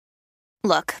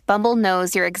Look, Bumble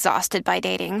knows you're exhausted by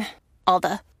dating. All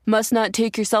the must not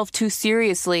take yourself too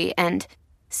seriously and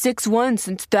 6'1"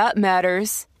 since that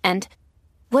matters. And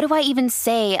what do I even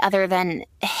say other than,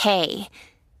 hey?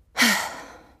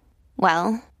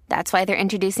 Well, that's why they're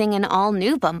introducing an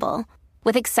all-new Bumble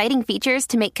with exciting features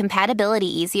to make compatibility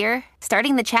easier,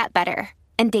 starting the chat better,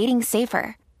 and dating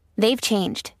safer. They've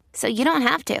changed, so you don't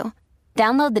have to.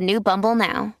 Download the new Bumble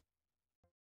now.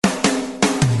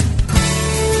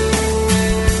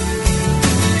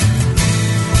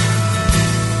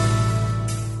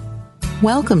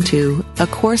 Welcome to A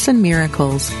Course in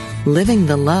Miracles, Living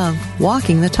the Love,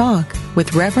 Walking the Talk,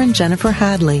 with Reverend Jennifer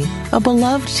Hadley, a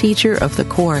beloved teacher of the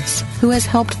Course who has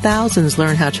helped thousands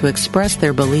learn how to express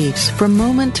their beliefs from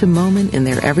moment to moment in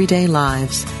their everyday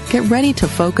lives. Get ready to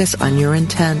focus on your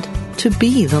intent to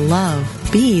be the love,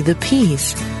 be the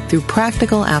peace, through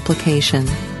practical application.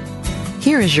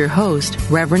 Here is your host,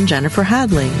 Reverend Jennifer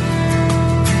Hadley.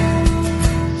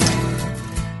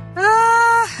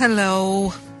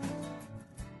 Hello.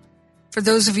 For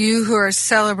those of you who are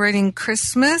celebrating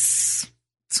Christmas,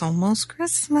 it's almost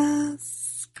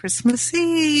Christmas, Christmas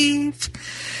Eve.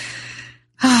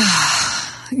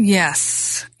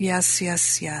 Yes.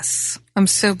 I'm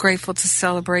so grateful to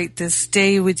celebrate this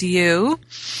day with you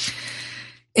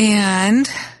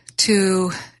and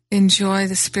to enjoy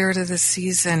the spirit of the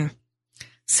season.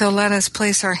 So let us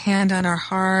place our hand on our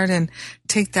heart and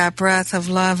take that breath of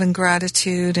love and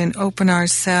gratitude and open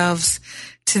ourselves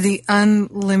to the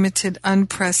unlimited,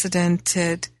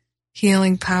 unprecedented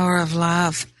healing power of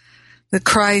love, the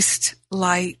Christ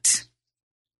light,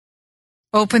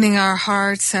 opening our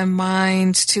hearts and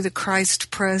minds to the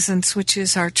Christ presence, which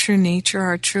is our true nature,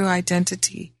 our true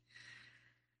identity.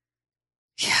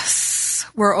 Yes,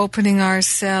 we're opening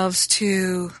ourselves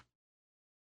to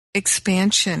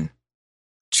expansion,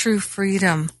 true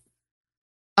freedom,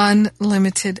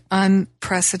 unlimited,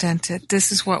 unprecedented.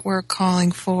 This is what we're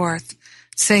calling forth.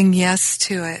 Saying yes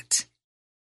to it.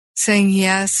 Saying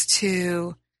yes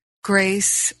to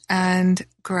grace and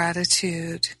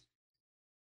gratitude.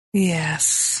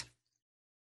 Yes.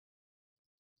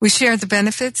 We share the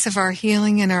benefits of our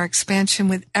healing and our expansion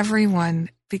with everyone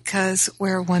because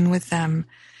we're one with them.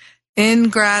 In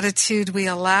gratitude, we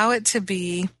allow it to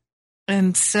be,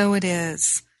 and so it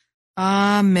is.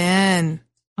 Amen.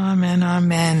 Amen.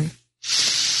 Amen.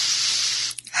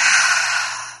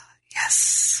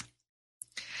 Yes.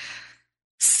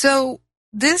 So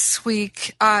this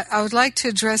week, I would like to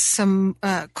address some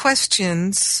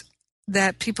questions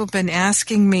that people have been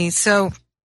asking me. So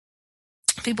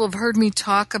people have heard me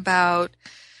talk about,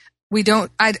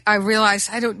 I realize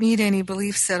I don't need any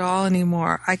beliefs at all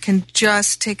anymore. I can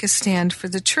just take a stand for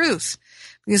the truth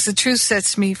because the truth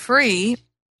sets me free.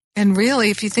 And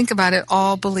really, if you think about it,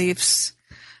 all beliefs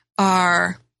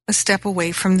are a step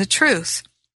away from the truth.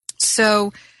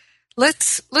 So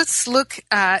let's look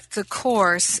at the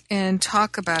Course and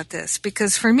talk about this,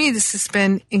 because for me this has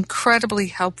been incredibly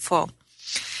helpful.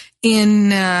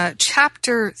 In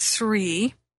chapter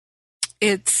 3,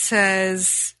 it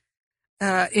says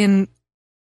of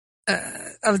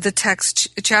the text,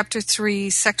 chapter 3,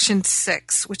 section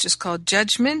 6, which is called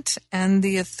Judgment and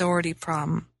the Authority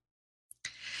Problem.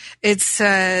 It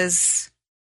says,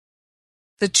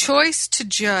 the choice to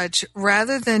judge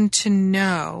rather than to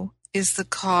know is the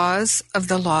cause of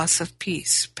the loss of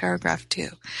peace. Paragraph 2.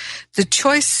 The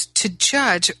choice to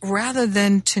judge rather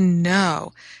than to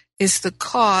know is the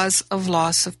cause of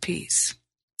loss of peace.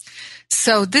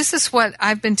 So this is what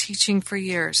I've been teaching for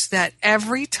years, that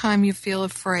every time you feel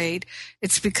afraid,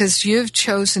 it's because you've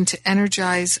chosen to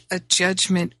energize a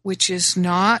judgment which is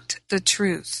not the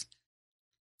truth.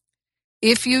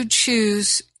 If you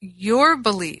choose your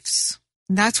beliefs,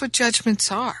 and that's what judgments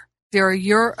are. They are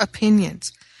your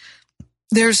opinions.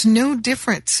 There's no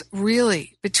difference,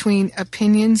 really, between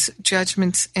opinions,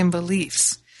 judgments, and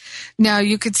beliefs. Now,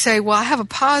 you could say, well, I have a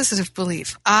positive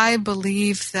belief. I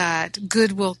believe that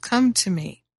good will come to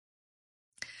me.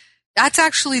 That's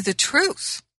actually the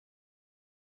truth.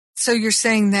 So you're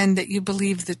saying then that you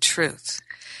believe the truth.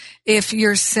 If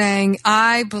you're saying,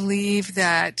 I believe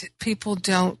that people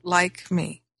don't like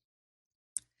me,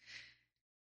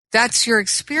 that's your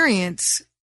experience,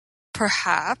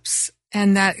 perhaps,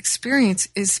 and that experience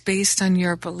is based on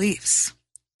your beliefs,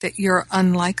 that you're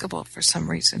unlikable for some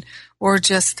reason, or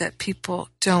just that people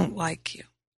don't like you.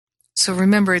 So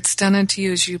remember, it's done unto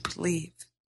you as you believe.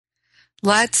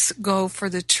 Let's go for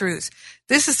the truth.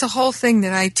 This is the whole thing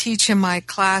that I teach in my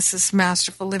classes,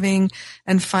 Masterful Living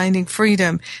and Finding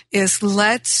Freedom, is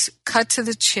let's cut to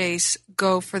the chase,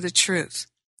 go for the truth.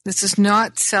 This is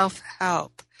not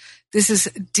self-help. This is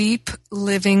deep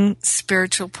living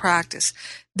spiritual practice.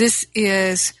 This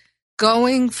is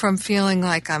going from feeling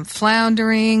like I'm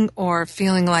floundering or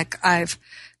feeling like I've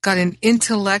got an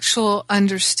intellectual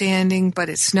understanding, but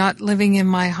it's not living in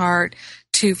my heart,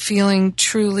 to feeling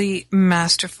truly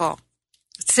masterful.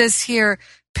 It says here,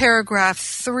 paragraph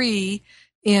 3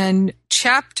 in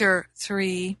chapter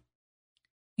 3,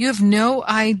 you have no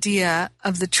idea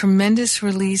of the tremendous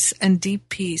release and deep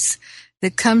peace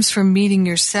that comes from meeting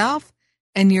yourself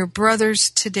and your brothers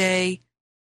today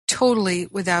totally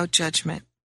without judgment.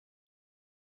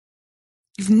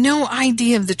 You've no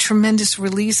idea of the tremendous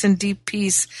release and deep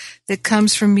peace that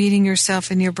comes from meeting yourself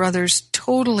and your brothers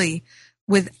totally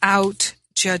without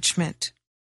judgment.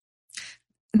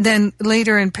 Then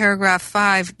later in paragraph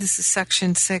 5, this is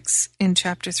section 6 in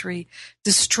chapter 3,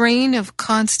 the strain of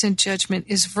constant judgment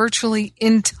is virtually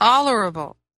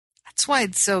intolerable. That's why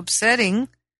it's so upsetting.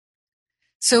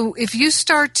 So if you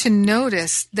start to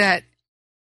notice that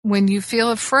when you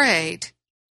feel afraid,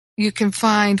 you can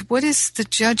find what is the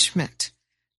judgment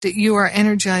that you are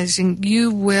energizing, you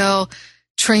will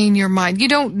train your mind. You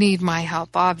don't need my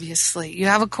help, obviously. You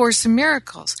have A Course in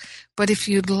Miracles. But if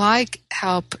you'd like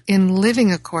help in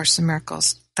living A Course in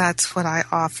Miracles, that's what I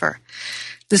offer.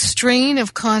 The strain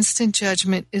of constant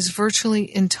judgment is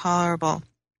virtually intolerable.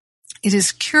 It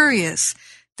is curious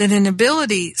that an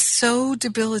ability so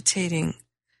debilitating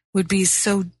would be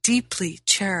so deeply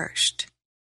cherished.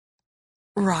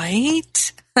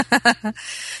 Right?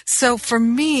 So for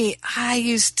me, I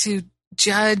used to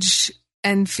judge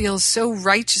and feel so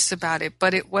righteous about it,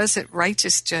 but it wasn't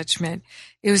righteous judgment.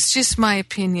 It was just my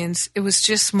opinions. It was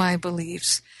just my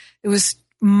beliefs. It was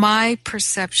my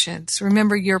perceptions.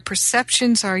 Remember, your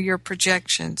perceptions are your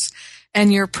projections,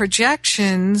 and your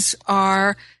projections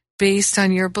are based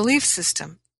on your belief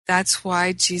system. That's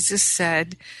why Jesus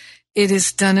said, "It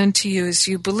is done unto you as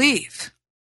you believe,"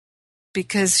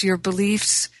 because your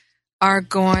beliefs are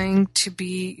going to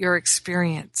be your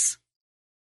experience.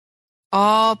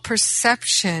 All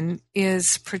perception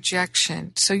is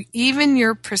projection. So even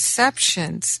your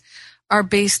perceptions are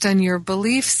based on your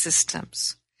belief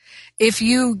systems. If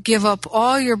you give up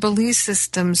all your belief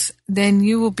systems, then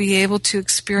you will be able to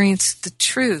experience the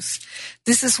truth.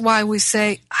 This is why we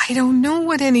say, I don't know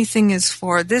what anything is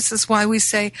for. This is why we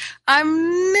say,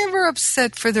 I'm never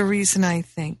upset for the reason I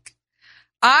think.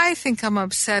 I think I'm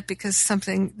upset because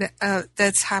something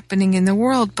that's happening in the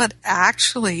world, but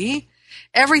actually,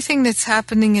 everything that's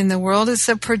happening in the world is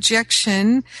a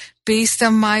projection based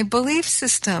on my belief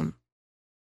system.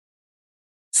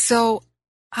 So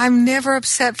I'm never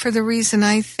upset for the reason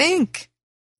I think.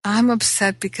 I'm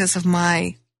upset because of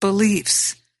my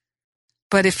beliefs.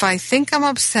 But if I think I'm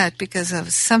upset because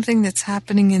of something that's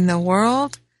happening in the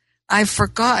world, I've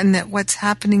forgotten that what's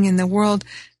happening in the world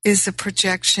is a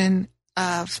projection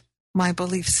of my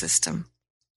belief system.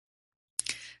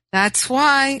 That's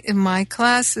why in my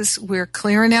classes, we're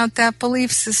clearing out that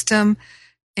belief system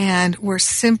and we're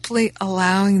simply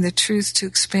allowing the truth to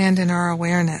expand in our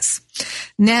awareness.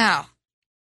 Now,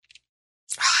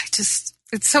 it's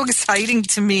so exciting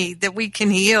to me that we can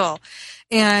heal.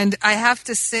 And I have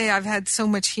to say, I've had so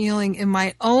much healing in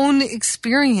my own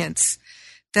experience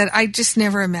that I just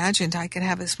never imagined I could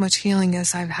have as much healing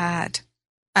as I've had.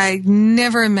 I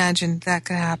never imagined that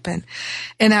could happen.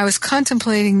 And I was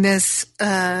contemplating this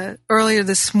earlier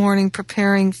this morning,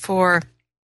 preparing for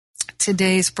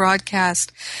today's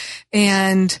broadcast.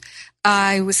 And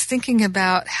I was thinking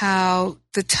about how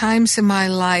the times in my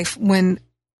life when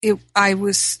I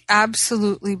was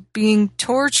absolutely being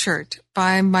tortured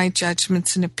by my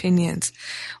judgments and opinions,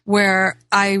 where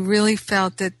I really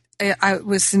felt that I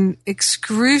was in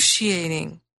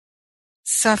excruciating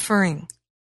suffering.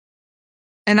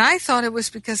 And I thought it was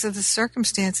because of the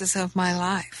circumstances of my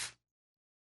life.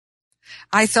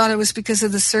 I thought it was because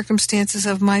of the circumstances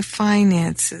of my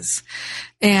finances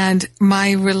and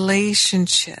my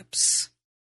relationships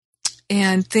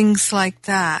and things like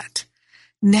that.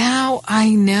 Now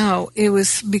I know it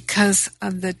was because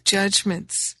of the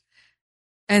judgments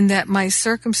and that my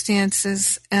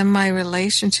circumstances and my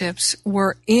relationships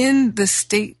were in the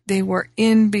state they were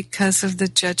in because of the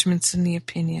judgments and the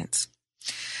opinions.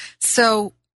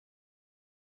 So,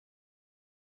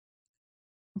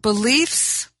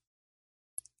 beliefs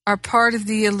are part of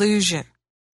the illusion.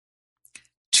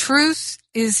 Truth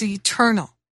is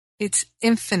eternal. It's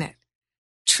infinite.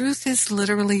 Truth is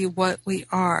literally what we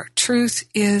are. Truth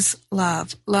is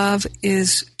love. Love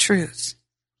is truth.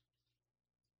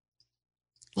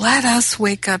 Let us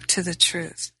wake up to the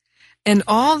truth. And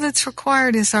all that's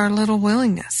required is our little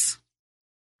willingness.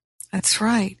 That's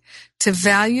right. To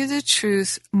value the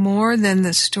truth more than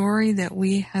the story that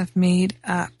we have made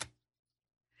up.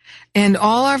 And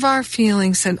all of our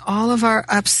feelings and all of our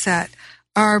upset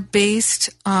are based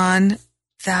on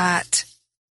that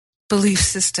belief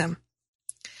system.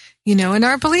 And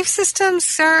our belief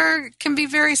systems can be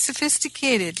very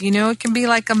sophisticated. It can be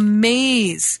like a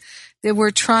maze that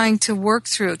we're trying to work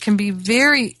through. It can be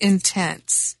very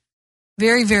intense.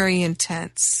 Very, very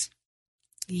intense.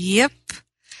 Yep.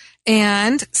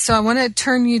 And so I want to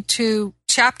turn you to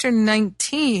Chapter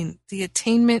 19, The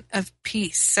Attainment of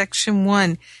Peace, Section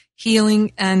 1,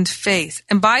 Healing and Faith.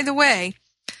 And by the way,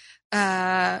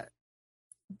 that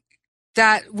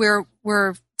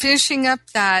we're finishing up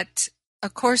that A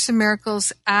Course in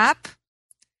Miracles app,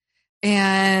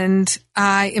 and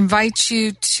I invite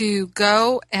you to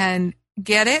go and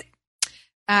get it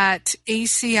at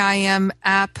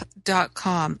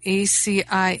ACIMapp.com,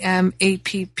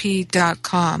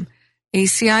 ACIMapp.com,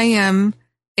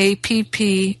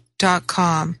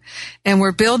 ACIMapp.com. And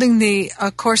we're building the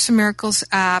A Course in Miracles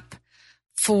app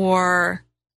for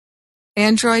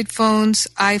Android phones,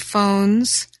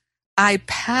 iPhones,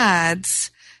 iPads,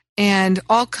 and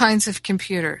all kinds of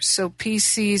computers, so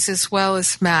PCs as well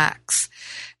as Macs.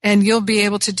 And you'll be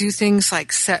able to do things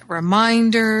like set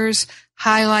reminders,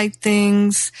 highlight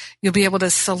things. You'll be able to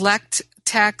select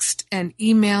text and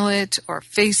email it or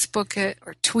Facebook it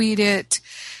or tweet it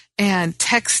and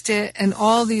text it and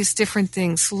all these different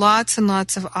things. Lots and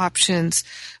lots of options.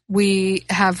 We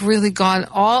have really gone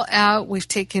all out. We've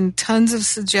taken tons of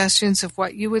suggestions of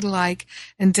what you would like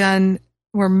and done.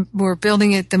 We're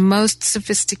building it the most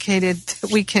sophisticated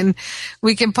that we can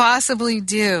possibly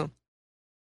do.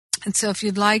 And so if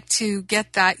you'd like to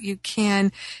get that, you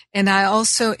can. And I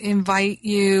also invite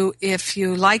you, if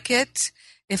you like it,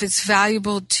 if it's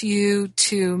valuable to you,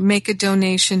 to make a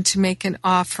donation, to make an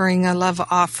offering, a love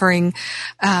offering.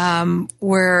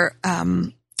 We're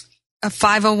a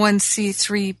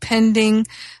 501c3 pending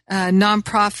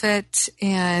nonprofit,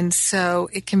 and so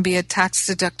it can be a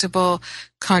tax-deductible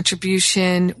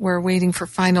contribution. We're waiting for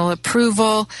final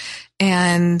approval,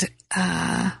 and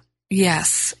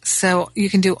yes, so you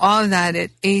can do all of that at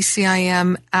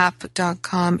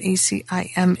ACIMapp.com,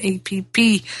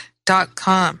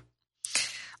 ACIMapp.com.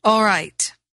 All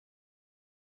right.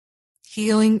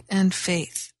 Healing and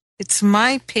faith. It's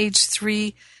my page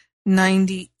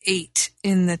 398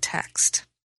 in the text.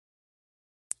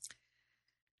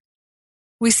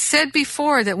 We said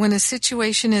before that when a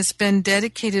situation has been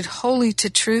dedicated wholly to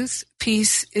truth,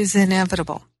 peace is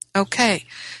inevitable. Okay,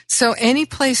 so any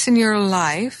place in your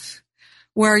life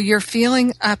where you're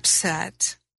feeling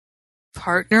upset,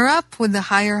 partner up with the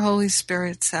higher Holy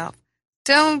Spirit self.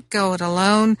 Don't go it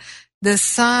alone. The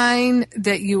sign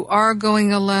that you are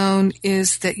going alone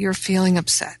is that you're feeling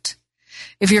upset.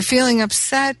 If you're feeling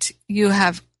upset, you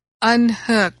have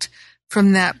unhooked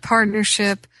from that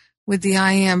partnership with the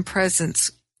I Am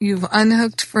presence. You've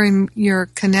unhooked from your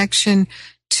connection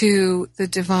to the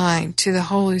divine, to the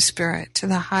Holy Spirit, to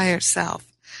the higher self.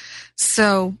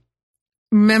 So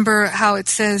remember how it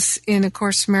says in A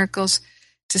Course in Miracles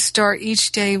to start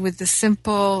each day with the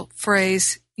simple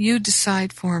phrase, you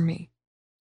decide for me.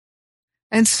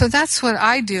 And so that's what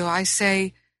I do. I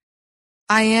say,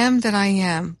 I am that I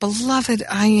am. Beloved,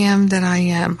 I am that I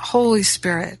am. Holy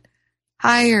Spirit,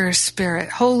 higher Spirit,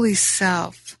 Holy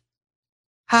Self,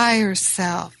 higher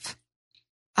self.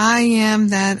 I am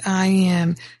that I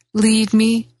am. Lead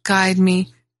me, guide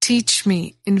me, teach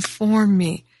me, inform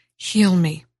me, heal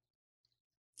me.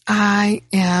 I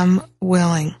am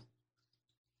willing.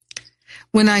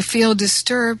 When I feel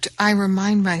disturbed, I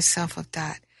remind myself of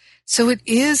that. So it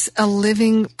is a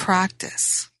living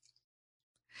practice.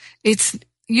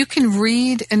 You can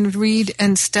read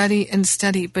and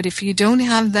study, but if you don't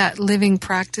have that living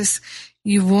practice,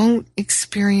 you won't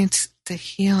experience the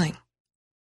healing.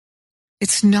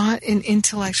 It's not an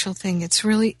intellectual thing. It's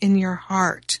really in your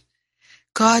heart.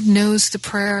 God knows the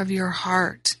prayer of your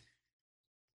heart.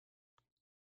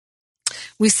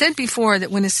 We said before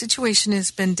that when a situation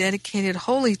has been dedicated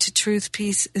wholly to truth,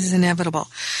 peace is inevitable.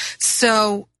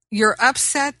 So your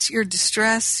upset, your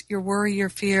distress, your worry, your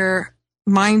fear,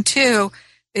 mine too,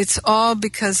 it's all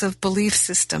because of belief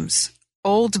systems,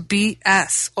 old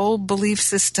BS, old belief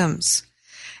systems.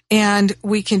 And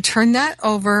we can turn that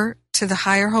over to the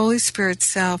higher Holy Spirit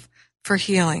self for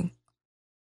healing.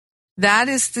 That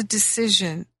is the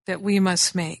decision that we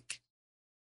must make.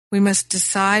 We must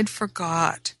decide for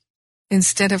God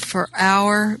instead of for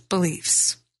our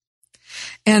beliefs.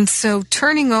 And so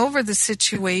turning over the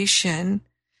situation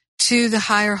to the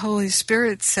higher Holy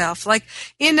Spirit self. Like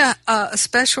in a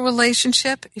special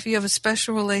relationship, if you have a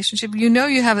special relationship, you know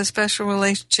you have a special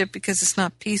relationship because it's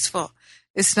not peaceful.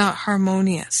 It's not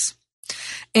harmonious.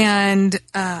 And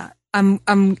I'm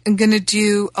going to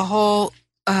do a whole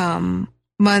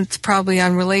month probably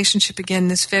on relationship again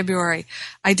this February.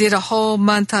 I did a whole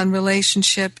month on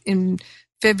relationship in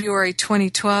February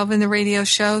 2012 in the radio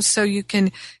show, so you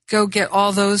can go get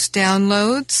all those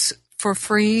downloads for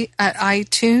free at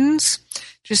iTunes.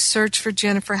 Just search for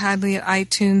Jennifer Hadley at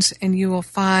iTunes and you will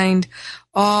find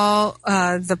all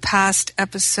the past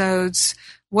episodes,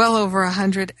 well over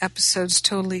 100 episodes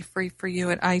totally free for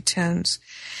you at iTunes.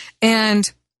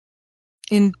 And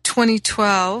in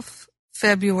 2012,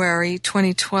 February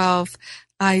 2012,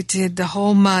 I did the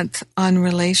whole month on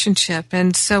relationship.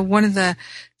 And so one of the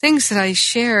things that I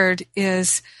shared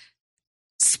is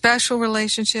special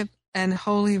relationship and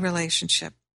holy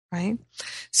relationship, right?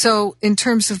 So in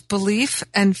terms of belief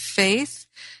and faith,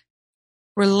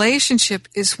 relationship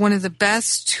is one of the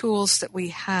best tools that we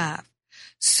have.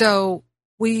 So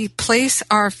we place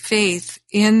our faith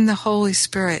in the Holy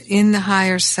Spirit, in the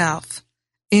higher self,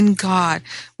 in God.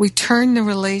 We turn the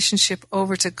relationship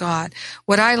over to God.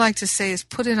 What I like to say is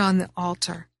put it on the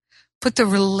altar. Put the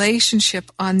relationship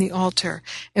on the altar.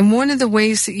 And one of the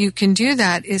ways that you can do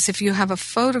that is if you have a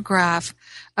photograph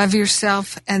of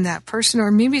yourself and that person,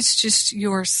 or maybe it's just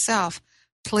yourself,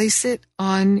 place it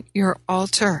on your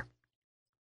altar.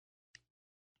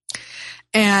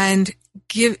 And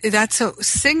that's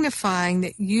signifying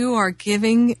that you are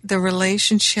giving the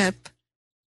relationship,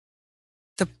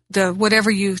 the whatever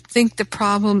you think the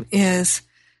problem is,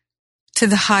 to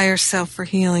the higher self for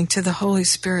healing, to the Holy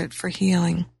Spirit for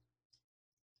healing.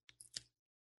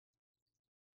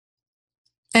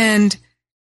 And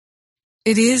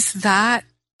it is that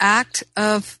act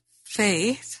of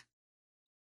faith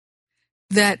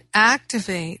that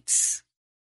activates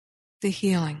the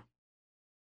healing.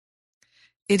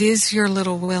 It is your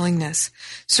little willingness.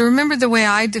 So remember, the way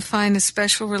I define a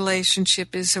special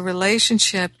relationship is a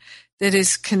relationship that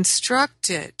is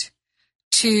constructed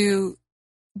to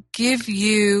give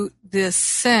you this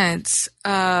sense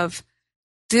of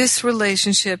this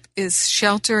relationship is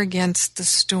shelter against the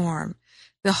storm.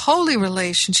 The holy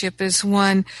relationship is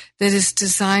one that is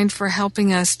designed for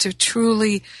helping us to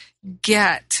truly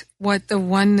get what the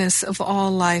oneness of all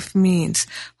life means.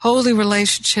 Holy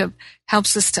relationship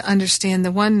helps us to understand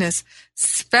the oneness.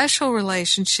 Special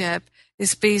relationship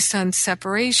is based on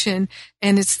separation,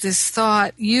 and it's this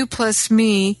thought, you plus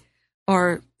me,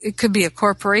 or it could be a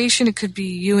corporation, it could be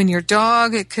you and your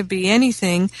dog, it could be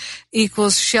anything,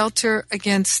 equals shelter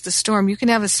against the storm. You can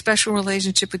have a special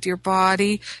relationship with your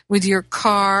body, with your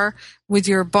car, with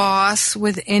your boss,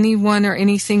 with anyone or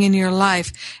anything in your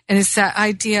life. And it's that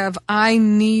idea of, I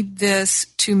need this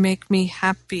to make me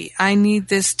happy. I need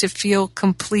this to feel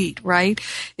complete, right?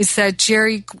 It's that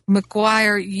Jerry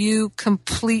Maguire, you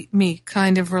complete me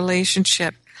kind of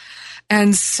relationship.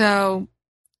 And so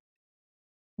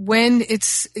when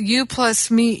it's you plus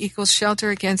me equals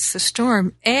shelter against the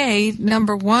storm,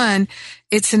 number one,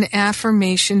 it's an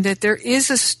affirmation that there is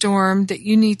a storm that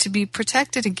you need to be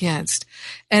protected against,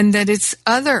 and that it's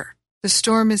other. The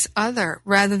storm is other,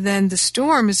 rather than the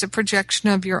storm is a projection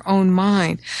of your own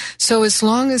mind. So as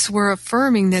long as we're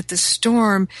affirming that the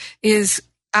storm is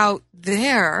out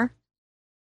there,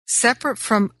 separate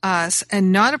from us,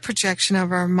 and not a projection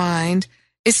of our mind,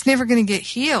 it's never going to get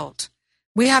healed.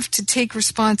 We have to take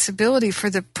responsibility for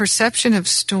the perception of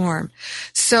storm.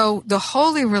 So the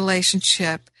holy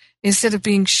relationship, instead of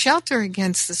being shelter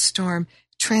against the storm,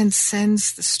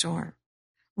 transcends the storm,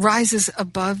 rises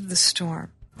above the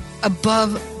storm,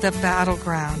 above the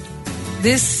battleground.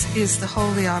 This is the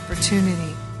holy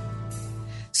opportunity.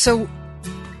 So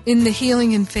in the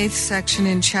Healing and Faith section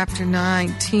in chapter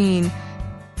 19,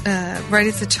 right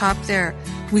at the top there,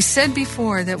 we said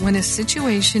before that when a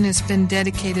situation has been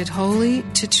dedicated wholly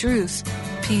to truth,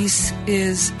 peace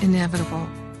is inevitable.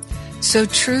 So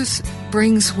truth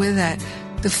brings with it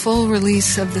the full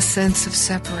release of the sense of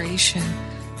separation.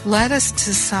 Let us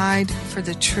decide for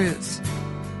the truth.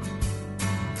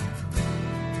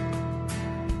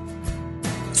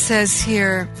 It says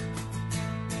here,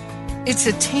 its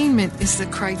attainment is the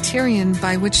criterion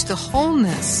by which the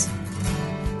wholeness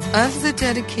of the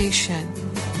dedication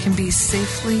can be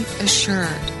safely assured,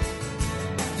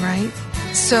 right?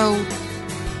 So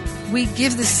we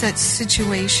give the set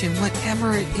situation,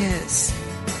 whatever it is,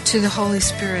 to the Holy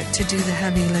Spirit to do the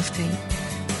heavy lifting.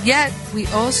 Yet we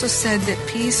also said that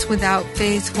peace without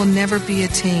faith will never be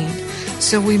attained.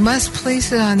 So we must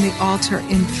place it on the altar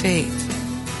in faith.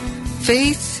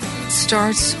 Faith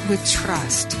starts with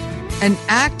trust. An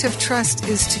act of trust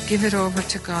is to give it over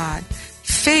to God.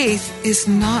 Faith is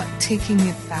not taking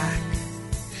it back.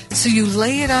 So you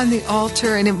lay it on the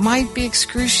altar, and it might be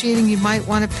excruciating. You might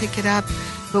want to pick it up,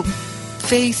 but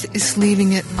faith is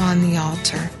leaving it on the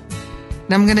altar.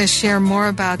 And I'm going to share more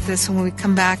about this when we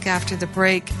come back after the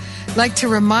break. I'd like to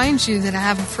remind you that I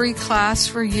have a free class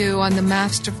for you on the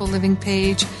Masterful Living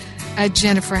page at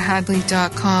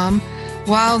jenniferhadley.com.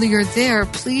 While you're there,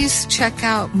 please check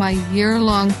out my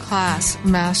year-long class,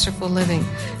 Masterful Living.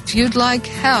 If you'd like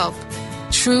help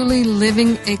truly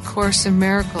living A Course in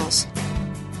Miracles,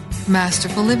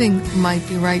 Masterful Living might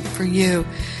be right for you.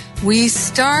 We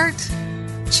start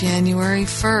January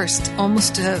 1st,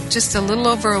 almost just a little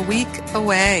over a week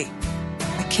away.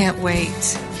 I can't wait.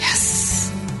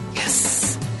 Yes.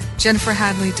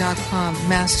 JenniferHadley.com,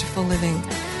 Masterful Living.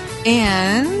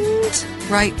 And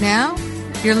right now,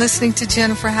 you're listening to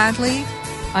Jennifer Hadley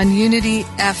on Unity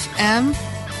FM,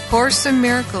 Course in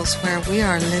Miracles, where we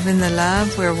are living the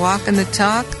love, we're walking the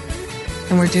talk,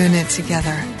 and we're doing it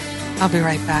together. I'll be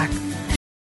right back.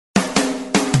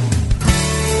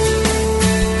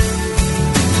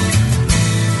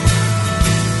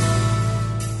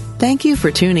 Thank you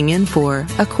for tuning in for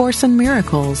A Course in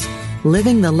Miracles,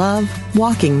 Living the Love,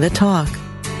 Walking the Talk.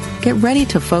 Get ready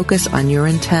to focus on your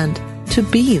intent to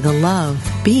be the love,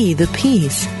 be the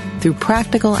peace, through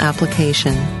practical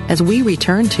application as we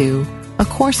return to A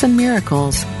Course in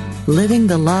Miracles, Living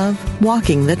the Love,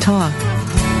 Walking the Talk.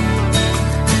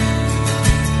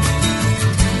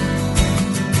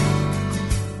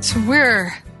 So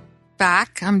we're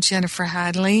back. I'm Jennifer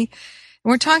Hadley.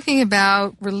 And we're talking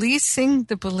about releasing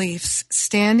the beliefs,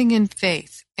 standing in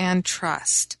faith and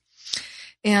trust.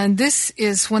 And this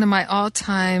is one of my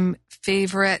all-time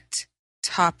favorite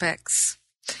topics.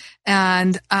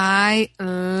 And I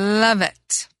love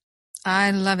it.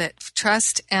 I love it.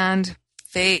 Trust and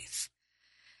faith.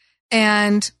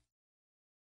 And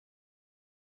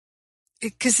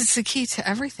because it's the key to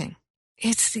everything.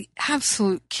 It's the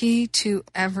absolute key to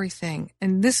everything.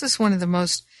 And this is one of the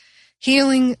most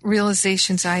healing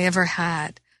realizations I ever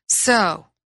had. So,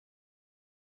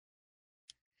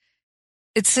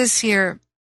 it says here,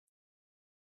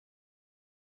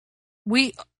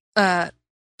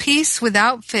 peace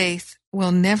without faith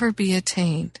will never be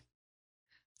attained.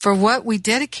 For what we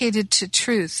dedicated to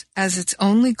truth as its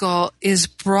only goal is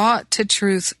brought to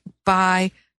truth by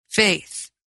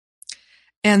faith.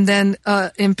 And then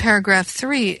in paragraph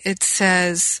 3, it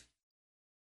says,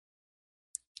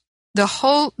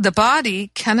 the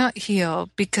body cannot heal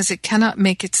because it cannot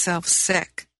make itself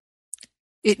sick.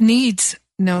 It needs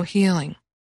no healing.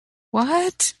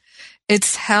 What?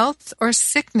 Its health or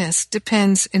sickness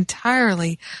depends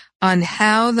entirely on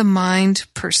how the mind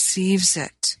perceives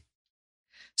it.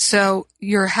 So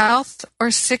your health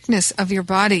or sickness of your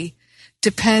body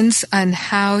depends on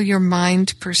how your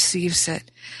mind perceives it.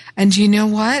 And you know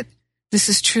what? This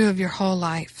is true of your whole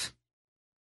life.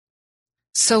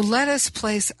 So let us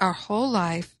place our whole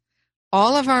life,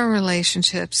 all of our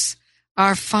relationships,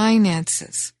 our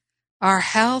finances, our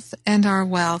health and our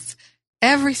wealth,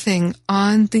 everything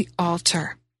on the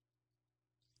altar.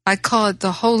 I call it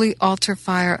the holy altar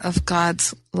fire of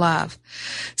God's love.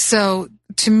 So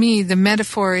to me, the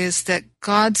metaphor is that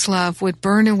God's love would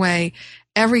burn away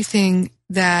everything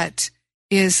that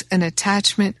is an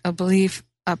attachment, a belief,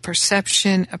 a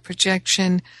perception, a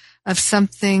projection of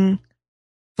something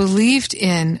believed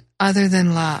in other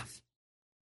than love.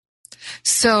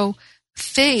 So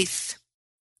faith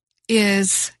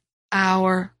is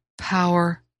our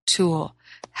power tool.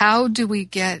 How do we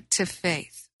get to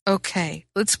faith? Okay,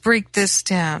 let's break this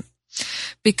down,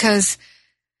 because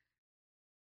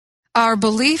our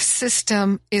belief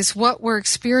system is what we're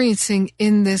experiencing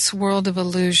in this world of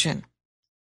illusion.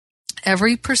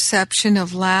 Every perception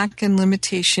of lack and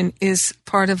limitation is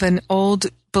part of an old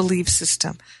belief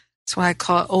system. That's why I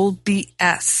call it old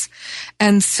BS.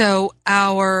 And so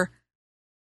our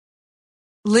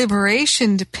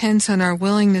liberation depends on our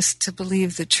willingness to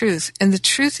believe the truth. And the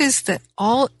truth is that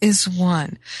all is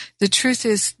one. The truth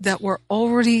is that we're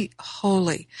already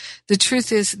holy. The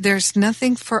truth is there's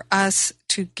nothing for us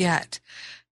to get.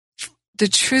 The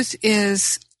truth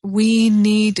is we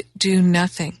need do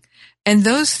nothing. And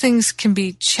those things can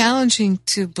be challenging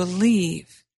to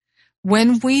believe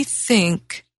when we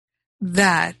think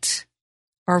that,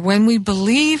 or when we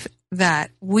believe that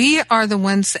we are the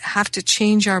ones that have to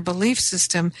change our belief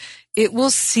system. It will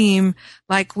seem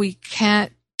like we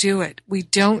can't do it. We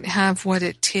don't have what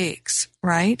it takes,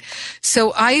 right?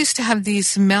 So I used to have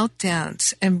these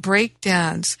meltdowns and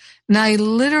breakdowns, and I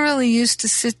literally used to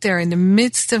sit there in the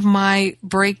midst of my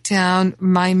breakdown,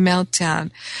 my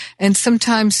meltdown. And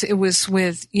sometimes it was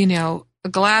with, a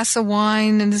glass of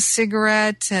wine and a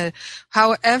cigarette,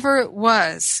 however it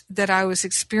was that I was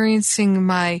experiencing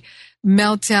my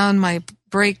meltdown, my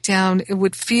breakdown, it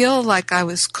would feel like I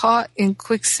was caught in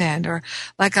quicksand or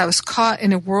like I was caught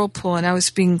in a whirlpool and I was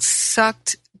being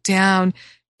sucked down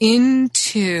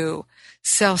into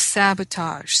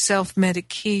self-sabotage,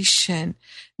 self-medication,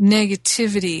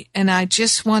 negativity, and I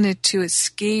just wanted to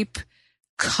escape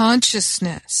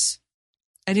consciousness.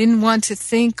 I didn't want to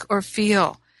think or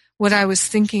feel what I was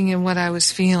thinking and what I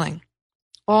was feeling,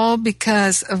 all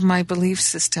because of my belief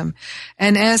system.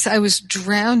 And as I was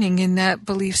drowning in that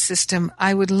belief system,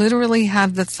 I would literally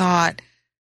have the thought,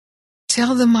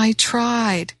 tell them I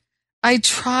tried. I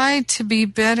tried to be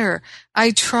better.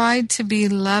 I tried to be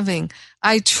loving.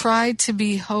 I tried to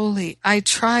be holy. I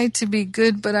tried to be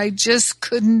good, but I just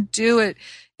couldn't do it.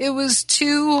 It was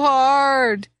too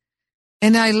hard.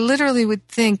 And I literally would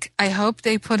think, I hope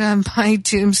they put on my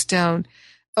tombstone,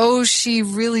 oh, she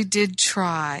really did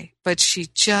try, but she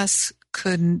just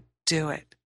couldn't do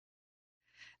it.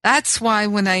 That's why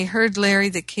when I heard Larry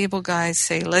the Cable Guy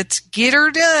say, let's get her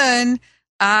done,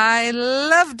 I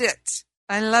loved it.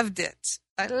 I loved it.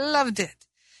 I loved it.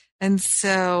 And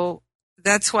so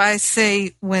that's why I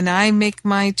say when I make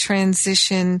my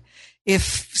transition,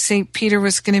 if St. Peter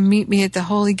was going to meet me at the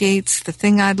Holy Gates, the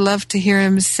thing I'd love to hear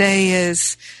him say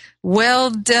is,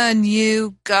 well done,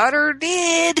 you. Got her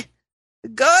did.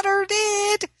 Got her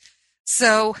did.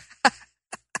 So,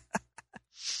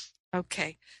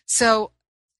 okay. So,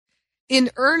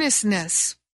 in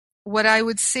earnestness, what I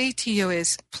would say to you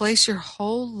is place your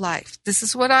whole life. This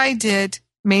is what I did.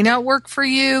 May not work for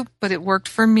you, but it worked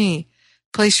for me.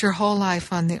 Place your whole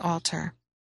life on the altar.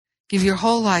 Give your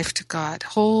whole life to God.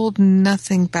 Hold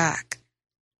nothing back.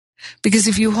 Because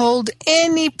if you hold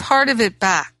any part of it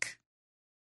back,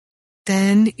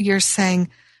 then you're saying,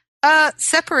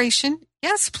 separation.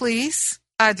 Yes, please.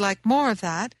 I'd like more of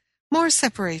that. More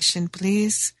separation,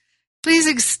 please. Please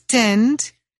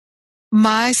extend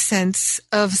my sense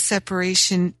of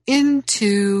separation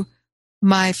into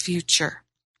my future.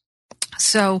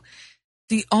 So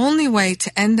the only way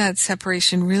to end that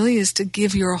separation really is to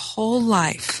give your whole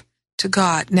life to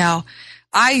God. Now,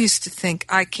 I used to think,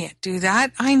 I can't do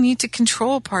that. I need to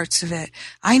control parts of it.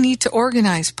 I need to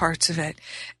organize parts of it.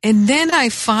 And then I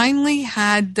finally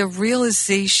had the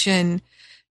realization,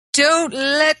 don't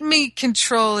let me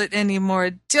control it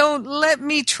anymore. Don't let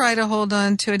me try to hold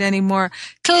on to it anymore.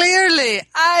 Clearly,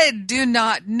 I do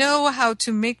not know how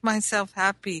to make myself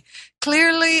happy.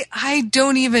 Clearly, I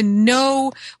don't even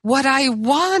know what I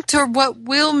want or what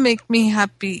will make me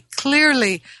happy.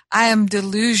 Clearly, I am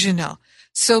delusional.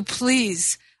 So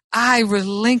please, I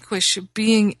relinquish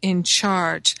being in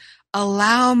charge.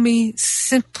 Allow me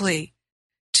simply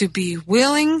to be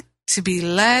willing, to be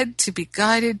led, to be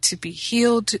guided, to be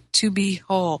healed, to be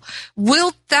whole.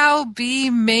 Wilt thou be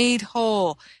made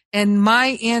whole? And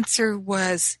my answer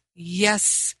was,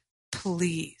 yes,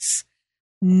 please.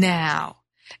 Now.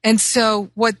 And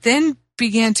so what then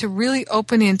began to really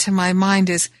open into my mind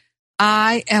is,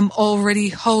 I am already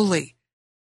holy.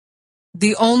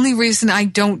 The only reason I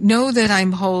don't know that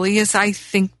I'm holy is I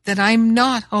think that I'm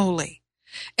not holy.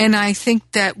 And I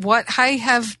think that what I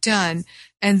have done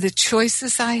and the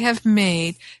choices I have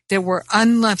made that were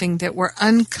unloving, that were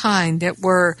unkind, that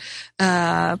were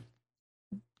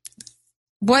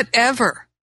whatever,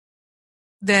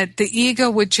 that the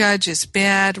ego would judge as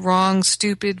bad, wrong,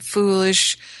 stupid,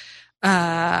 foolish,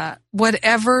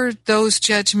 whatever those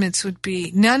judgments would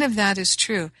be, none of that is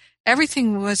true.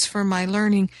 Everything was for my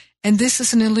learning, and this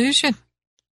is an illusion.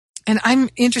 And I'm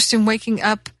interested in waking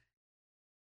up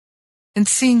and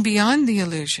seeing beyond the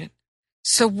illusion.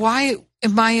 So why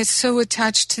am I so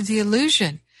attached to the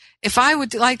illusion? If I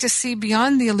would like to see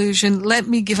beyond the illusion, let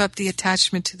me give up the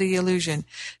attachment to the illusion.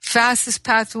 Fastest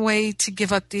pathway to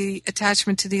give up the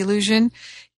attachment to the illusion,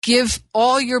 give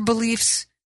all your beliefs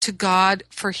to God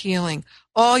for healing.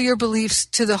 All your beliefs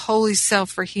to the Holy Self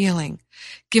for healing.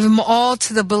 Give them all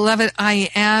to the beloved I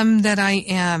am that I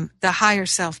am, the higher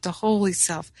self, the Holy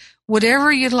Self,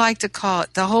 whatever you'd like to call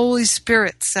it, the Holy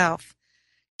Spirit Self.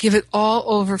 Give it all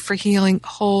over for healing.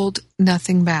 Hold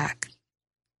nothing back.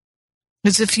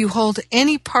 Because if you hold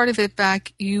any part of it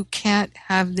back, you can't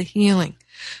have the healing.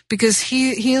 Because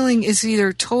healing is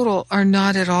either total or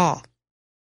not at all.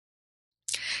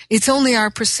 It's only our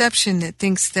perception that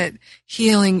thinks that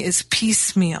healing is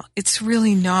piecemeal. It's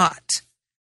really not.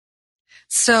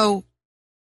 So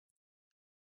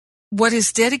what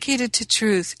is dedicated to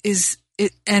truth as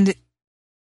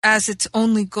its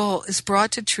only goal is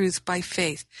brought to truth by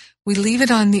faith. We leave it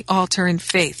on the altar in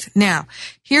faith. Now,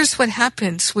 here's what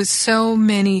happens with so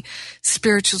many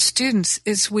spiritual students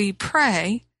is we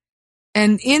pray,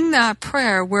 and in that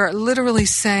prayer, we're literally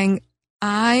saying,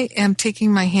 I am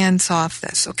taking my hands off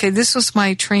this. Okay, this was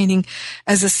my training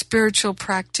as a spiritual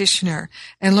practitioner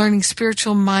and learning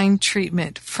spiritual mind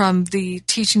treatment from the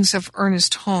teachings of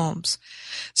Ernest Holmes.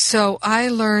 So I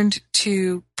learned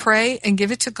to pray and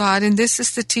give it to God, and this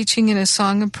is the teaching in A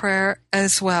Song of Prayer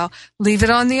as well. Leave it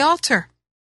on the altar.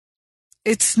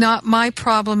 It's not my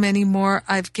problem anymore.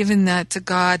 I've given that to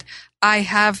God. I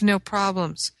have no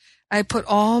problems. I put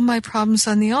all my problems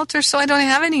on the altar, so I don't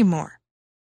have any more.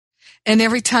 And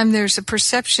every time there's a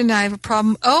perception I have a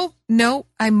problem, oh, no,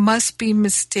 I must be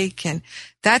mistaken.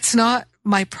 That's not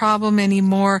my problem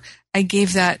anymore. I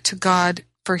gave that to God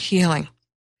for healing.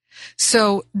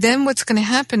 So then what's going to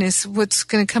happen is what's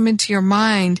going to come into your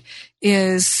mind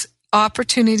is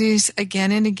opportunities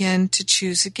again and again to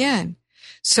choose again.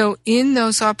 So in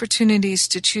those opportunities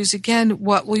to choose again,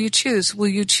 what will you choose? Will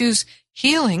you choose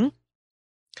healing,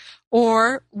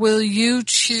 or will you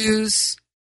choose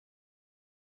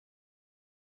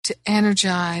to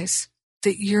energize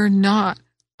that you're not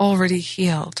already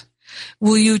healed?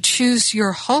 Will you choose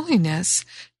your holiness,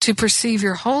 to perceive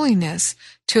your holiness,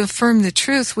 to affirm the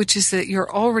truth, which is that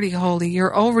you're already holy,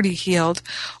 you're already healed?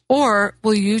 Or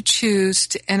will you choose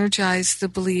to energize the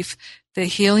belief that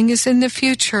healing is in the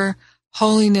future,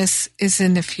 holiness is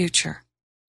in the future?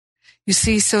 You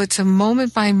see, so it's a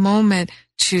moment by moment,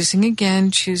 choosing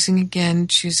again, choosing again,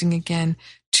 choosing again,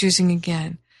 choosing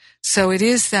again. So it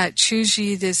is that choose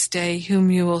ye this day whom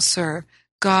you will serve,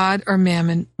 God or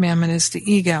mammon. Mammon is the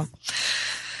ego.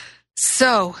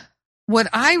 So what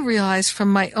I realized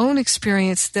from my own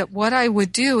experience, that what I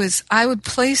would do is I would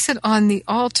place it on the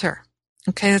altar.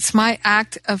 Okay, that's my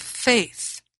act of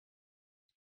faith.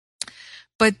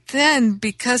 But then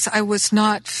because I was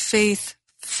not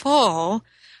faithful,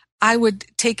 I would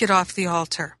take it off the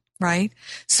altar, right?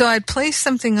 So I'd place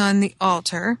something on the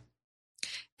altar,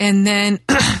 and then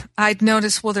I'd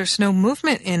notice, well, there's no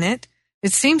movement in it.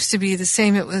 It seems to be the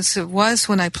same as it was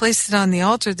when I placed it on the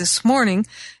altar this morning.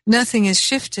 Nothing has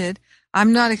shifted.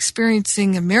 I'm not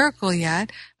experiencing a miracle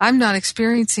yet. I'm not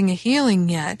experiencing a healing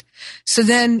yet. So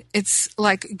then it's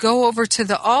like, go over to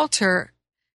the altar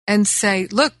and say,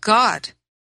 look, God,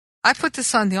 I put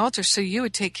this on the altar so you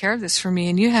would take care of this for me,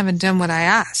 and you haven't done what I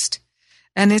asked,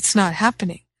 and it's not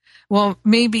happening. Well,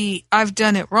 maybe I've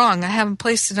done it wrong. I haven't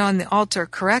placed it on the altar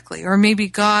correctly. Or maybe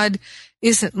God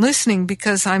isn't listening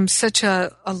because I'm such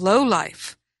a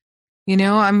lowlife. You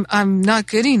know, I'm not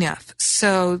good enough.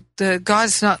 So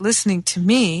God's not listening to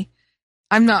me.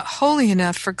 I'm not holy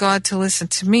enough for God to listen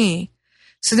to me.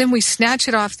 So then we snatch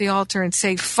it off the altar and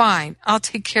say, fine, I'll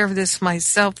take care of this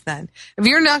myself then. If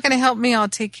you're not going to help me, I'll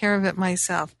take care of it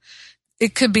myself.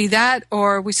 It could be that,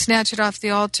 or we snatch it off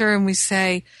the altar and we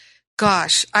say,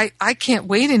 gosh, I can't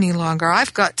wait any longer.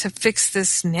 I've got to fix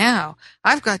this now.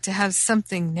 I've got to have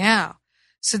something now.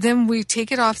 So then we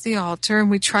take it off the altar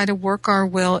and we try to work our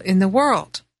will in the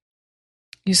world.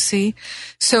 You see?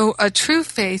 So a true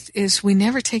faith is we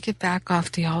never take it back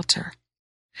off the altar.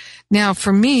 Now,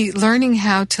 for me, learning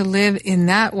how to live in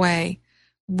that way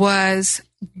was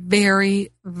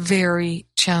very, very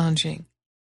challenging.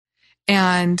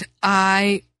 And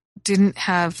I didn't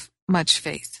have much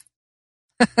faith.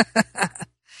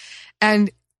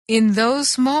 And in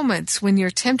those moments when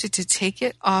you're tempted to take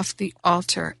it off the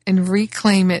altar and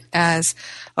reclaim it as,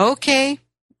 okay,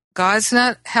 God's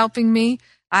not helping me,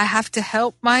 I have to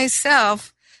help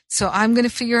myself, so I'm going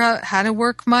to figure out how to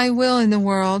work my will in the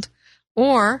world.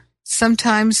 Or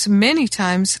sometimes, many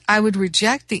times, I would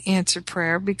reject the answered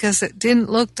prayer because it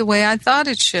didn't look the way I thought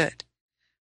it should,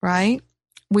 right?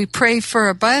 We pray for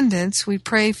abundance, we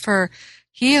pray for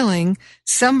healing.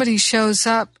 Somebody shows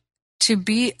up to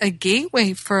be a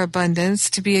gateway for abundance,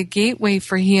 to be a gateway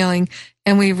for healing,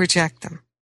 and we reject them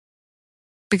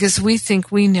because we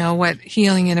think we know what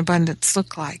healing and abundance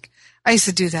look like. I used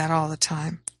to do that all the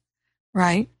time,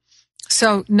 right?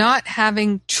 So not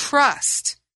having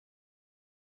trust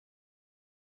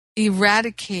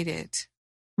eradicated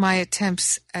my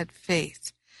attempts at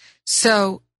faith.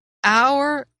 So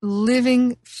our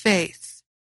living faith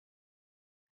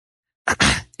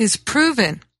is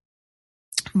proven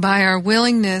by our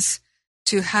willingness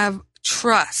to have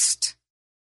trust.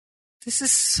 This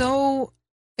is so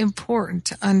important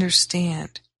to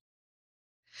understand.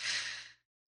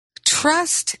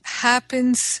 Trust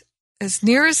happens, as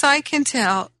near as I can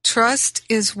tell, trust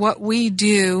is what we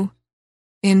do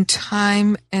in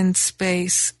time and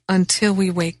space until we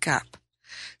wake up.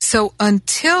 So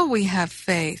until we have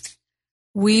faith,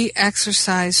 we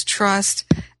exercise trust,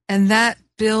 and that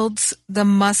builds the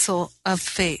muscle of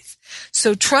faith.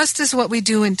 So trust is what we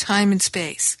do in time and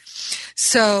space.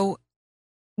 So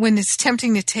when it's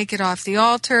tempting to take it off the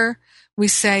altar, we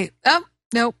say, oh,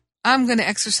 no, I'm going to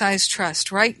exercise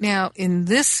trust. Right now, in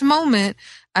this moment,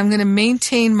 I'm going to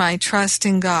maintain my trust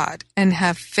in God and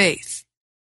have faith.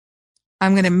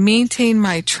 I'm going to maintain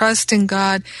my trust in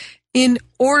God in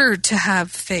order to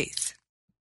have faith.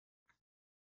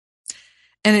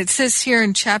 And it says here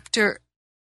in chapter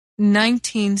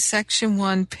 19, section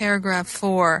 1, paragraph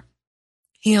 4,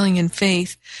 Healing and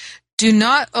Faith, do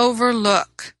not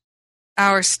overlook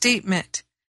our statement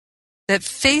that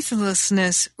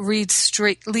faithlessness leads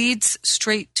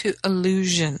straight to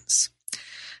illusions.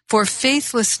 For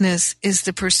faithlessness is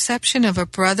the perception of a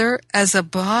brother as a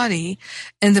body,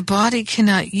 and the body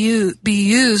cannot be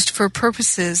used for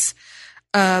purposes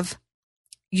of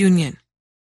union.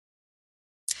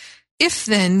 If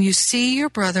then you see your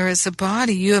brother as a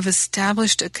body, you have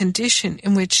established a condition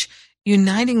in which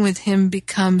uniting with him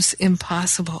becomes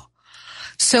impossible.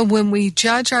 So when we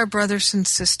judge our brothers and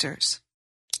sisters,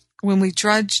 when we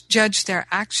judge their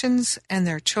actions and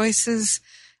their choices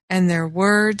and their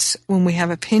words, when we have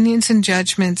opinions and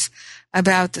judgments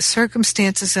about the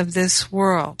circumstances of this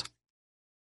world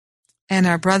and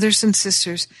our brothers and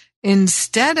sisters,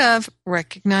 instead of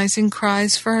recognizing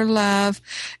cries for love,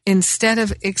 instead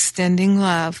of extending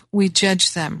love, we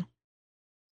judge them.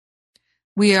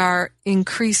 We are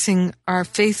increasing our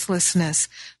faithlessness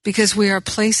because we are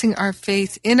placing our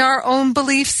faith in our own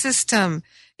belief system,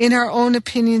 in our own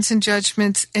opinions and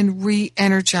judgments, and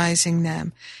re-energizing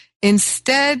them,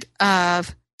 instead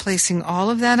of placing all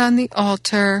of that on the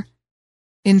altar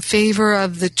in favor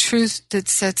of the truth that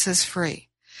sets us free.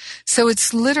 So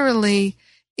it's literally,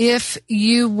 if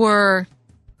you were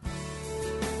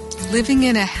living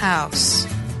in a house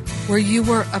where you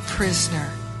were a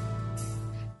prisoner,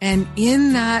 and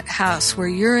in that house where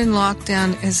you're in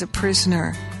lockdown as a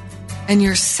prisoner, and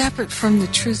you're separate from the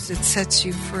truth that sets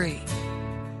you free,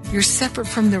 you're separate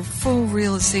from the full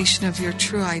realization of your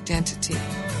true identity.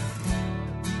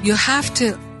 You have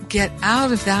to get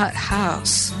out of that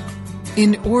house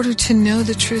in order to know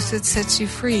the truth that sets you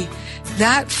free.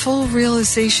 That full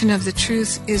realization of the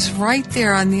truth is right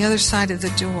there on the other side of the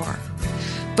door.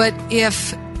 But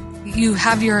if you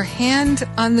have your hand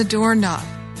on the doorknob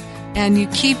and you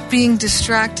keep being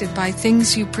distracted by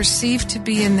things you perceive to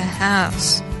be in the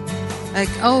house, like,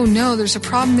 oh no, there's a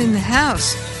problem in the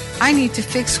house, I need to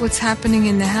fix what's happening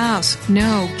in the house.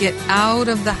 No, get out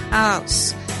of the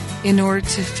house in order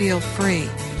to feel free,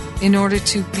 in order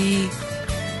to be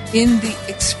in the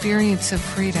experience of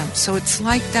freedom. So it's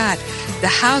like that. The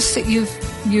house that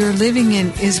you're living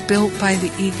in is built by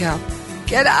the ego.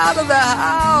 Get out of the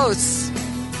house.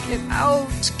 Get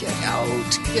out, get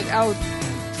out, get out.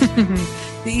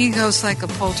 The ego's like a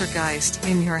poltergeist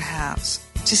in your house.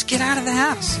 Just get out of the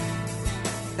house.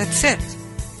 That's it.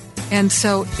 And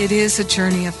so it is a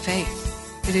journey of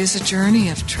faith. It is a journey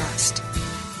of trust.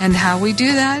 And how we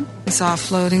do that is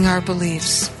offloading our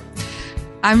beliefs.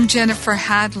 I'm Jennifer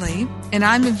Hadley, and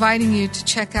I'm inviting you to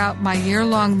check out my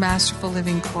year-long Masterful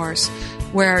Living course,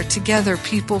 where together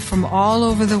people from all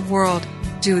over the world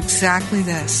do exactly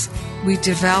this. We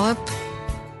develop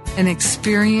an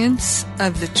experience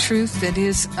of the truth that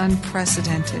is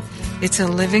unprecedented. It's a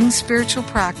living spiritual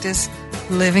practice,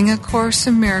 living A Course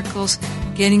in Miracles,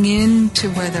 getting into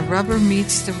where the rubber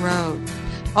meets the road.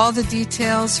 All the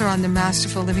details are on the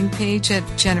Masterful Living page at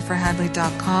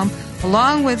jenniferhadley.com,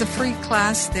 along with a free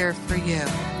class there for you.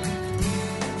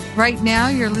 Right now,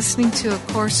 you're listening to A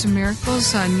Course in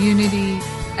Miracles on Unity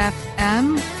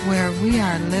FM, where we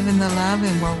are living the love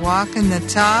and we're walking the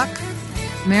talk.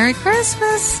 Merry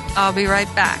Christmas! I'll be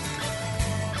right back.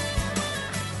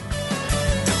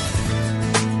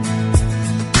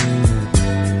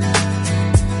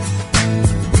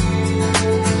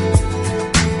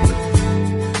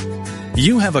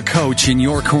 You have a coach in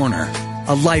your corner,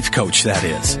 a life coach, that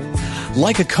is.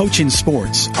 Like a coach in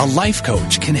sports, a life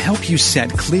coach can help you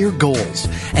set clear goals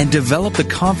and develop the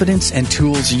confidence and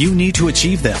tools you need to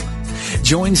achieve them.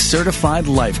 Join certified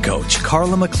life coach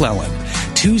Carla McClellan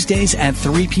Tuesdays at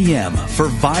 3 p.m. for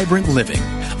Vibrant Living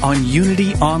on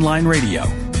Unity Online Radio.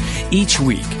 Each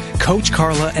week, Coach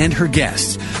Carla and her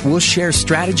guests will share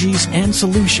strategies and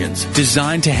solutions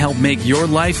designed to help make your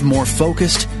life more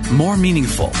focused, more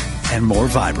meaningful, and more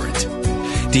vibrant.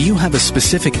 Do you have a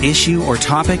specific issue or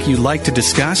topic you'd like to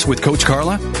discuss with Coach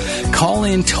Carla? Call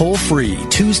in toll-free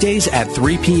Tuesdays at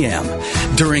 3 p.m.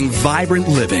 during Vibrant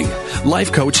Living,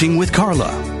 Life Coaching with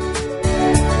Carla.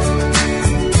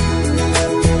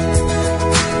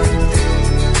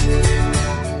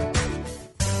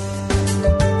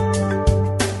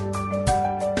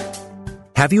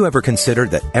 Have you ever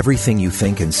considered that everything you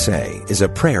think and say is a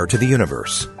prayer to the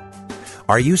universe?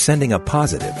 Are you sending a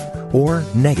positive or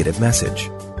negative message?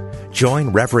 Join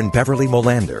Reverend Beverly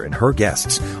Molander and her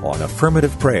guests on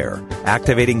Affirmative Prayer,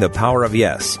 Activating the Power of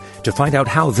Yes, to find out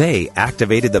how they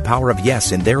activated the power of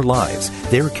yes in their lives,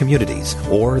 their communities,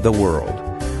 or the world.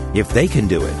 If they can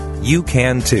do it, you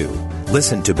can too.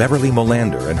 Listen to Beverly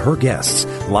Molander and her guests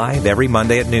live every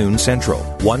Monday at noon Central,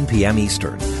 1 p.m.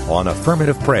 Eastern, on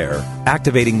Affirmative Prayer,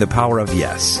 Activating the Power of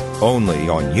Yes, only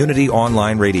on Unity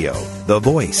Online Radio, the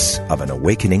voice of an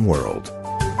awakening world.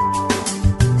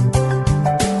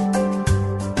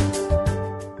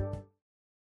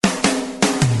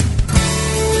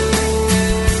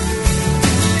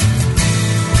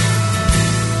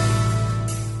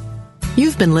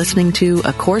 You've been listening to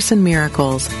A Course in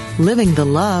Miracles, Living the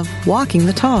Love, Walking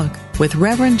the Talk, with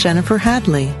Reverend Jennifer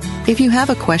Hadley. If you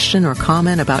have a question or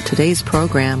comment about today's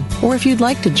program, or if you'd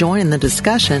like to join in the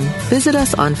discussion, visit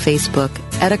us on Facebook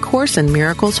at A Course in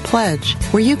Miracles Pledge,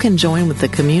 where you can join with the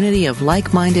community of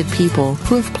like-minded people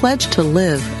who have pledged to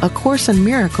live A Course in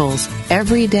Miracles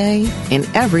every day in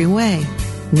every way.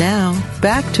 Now,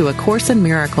 back to A Course in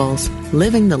Miracles,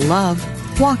 Living the Love,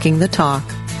 Walking the Talk.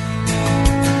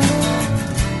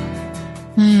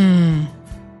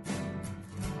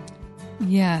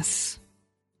 Yes.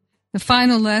 The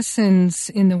final lessons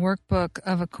in the workbook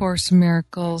of A Course in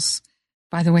Miracles,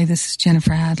 by the way, this is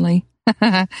Jennifer Hadley,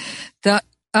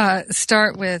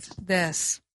 start with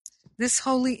this. This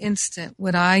holy instant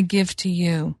would I give to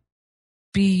you.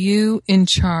 Be you in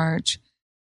charge,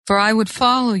 for I would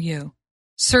follow you,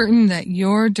 certain that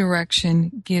your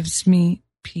direction gives me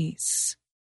peace.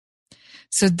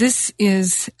 So this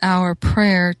is our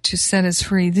prayer to set us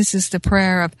free. This is the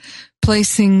prayer of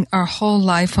placing our whole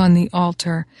life on the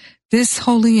altar. This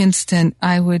holy instant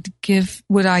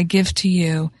would I give to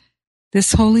you.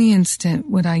 This holy instant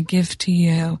would I give to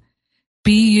you.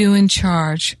 Be you in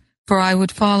charge, for I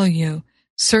would follow you,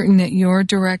 certain that your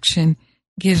direction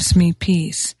gives me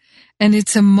peace. And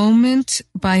it's a moment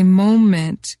by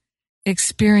moment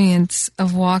experience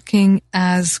of walking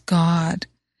as God,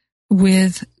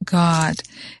 with God,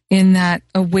 in that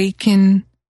awakening.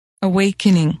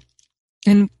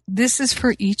 And this is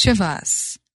for each of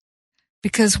us,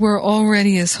 because we're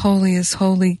already as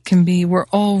holy can be. We're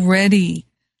already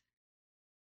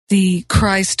the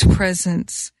Christ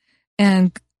presence,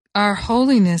 and our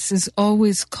holiness is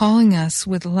always calling us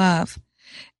with love.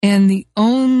 And the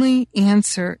only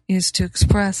answer is to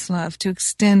express love, to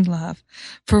extend love.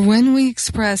 For when we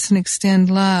express and extend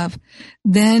love,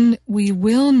 then we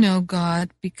will know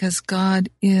God, because God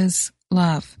is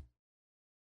love.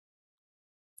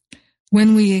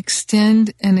 When we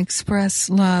extend and express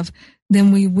love,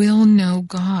 then we will know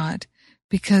God,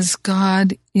 because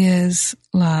God is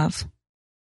love.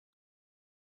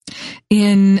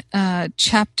 In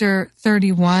chapter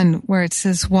 31, where it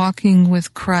says walking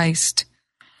with Christ,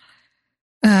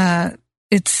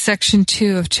 it's section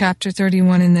 2 of chapter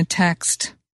 31 in the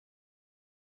text,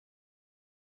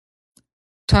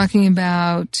 talking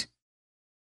about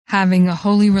having a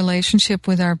holy relationship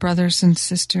with our brothers and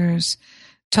sisters,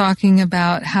 talking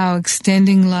about how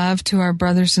extending love to our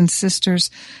brothers and sisters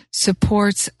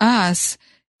supports us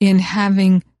in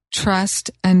having trust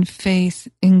and faith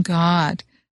in God,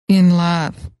 in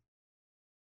love.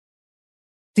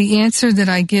 The answer that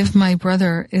I give my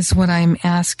brother is what I'm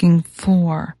asking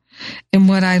for, and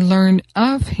what I learn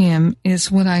of him is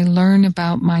what I learn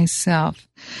about myself.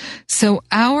 So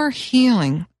our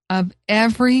healing of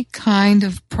every kind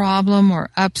of problem or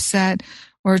upset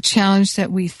or challenge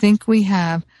that we think we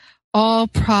have, all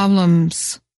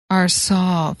problems are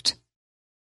solved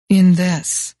in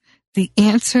this. The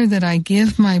answer that I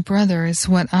give my brother is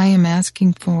what I am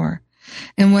asking for,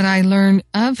 and what I learn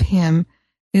of him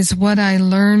is what I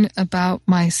learn about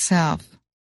myself.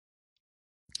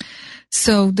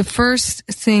 So the first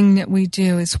thing that we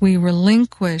do is we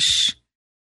relinquish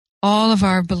all of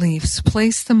our beliefs,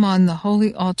 place them on the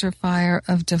holy altar fire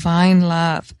of divine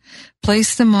love,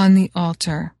 place them on the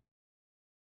altar.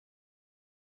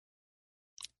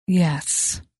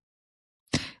 Yes.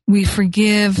 We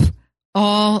forgive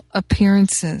all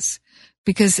appearances,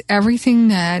 because everything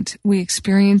that we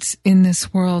experience in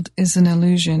this world is an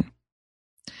illusion.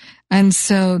 And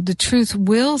so the truth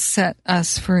will set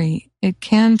us free. It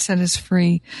can set us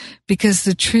free because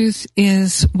the truth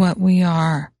is what we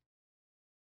are.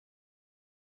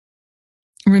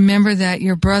 Remember that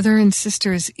your brother and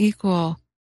sister is equal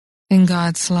in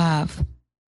God's love,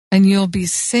 and you'll be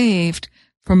saved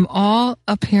from all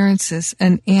appearances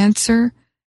and answer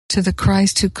to the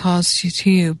Christ who calls you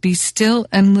to you. Be still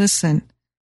and listen.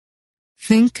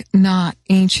 Think not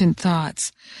ancient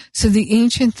thoughts. So the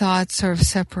ancient thoughts are of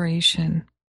separation.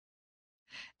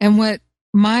 And what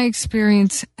my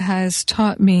experience has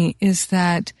taught me is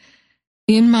that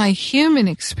in my human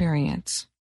experience,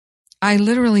 I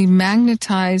literally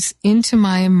magnetize into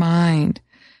my mind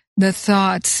the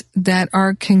thoughts that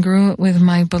are congruent with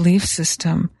my belief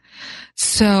system.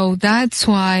 So that's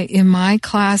why in my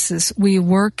classes, we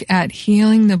work at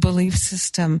healing the belief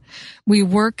system. We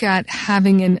work at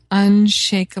having an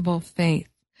unshakable faith,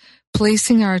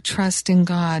 placing our trust in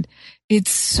God. It's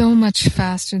so much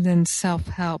faster than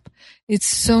self-help. It's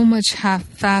so much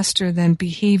faster than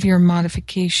behavior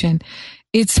modification.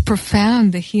 It's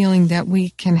profound, the healing that we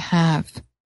can have.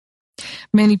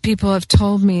 Many people have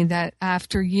told me that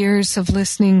after years of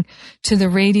listening to the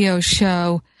radio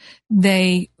show,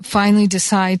 they finally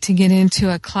decide to get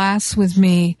into a class with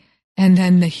me, and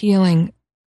then the healing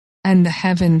and the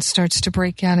heaven starts to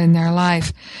break out in their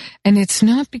life. And it's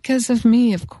not because of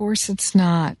me. Of course it's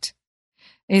not.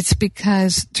 It's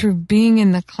because through being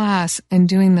in the class and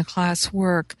doing the class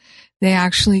work, they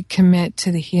actually commit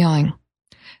to the healing.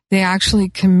 They actually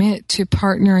commit to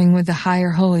partnering with the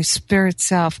higher Holy Spirit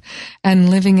self and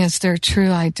living as their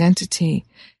true identity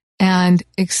and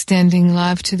extending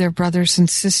love to their brothers and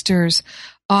sisters,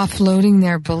 offloading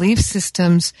their belief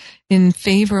systems in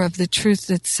favor of the truth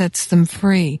that sets them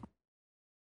free.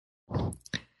 I'm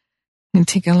going to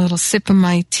take a little sip of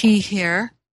my tea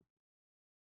here.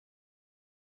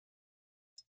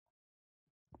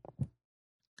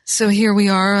 So here we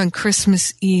are on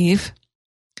Christmas Eve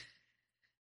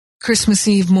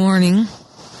morning,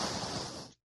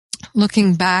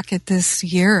 looking back at this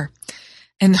year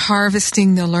and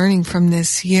harvesting the learning from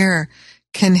this year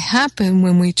can happen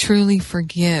when we truly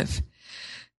forgive.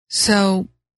 So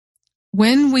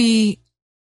when we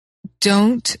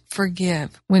don't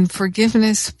forgive, when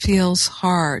forgiveness feels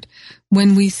hard,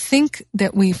 when we think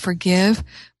that we forgive,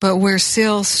 but we're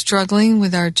still struggling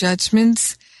with our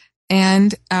judgments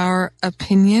and our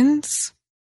opinions,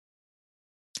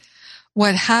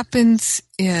 what happens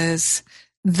is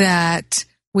that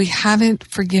we haven't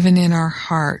forgiven in our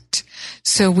heart.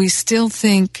 So we still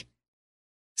think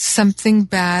something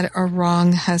bad or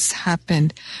wrong has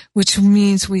happened, which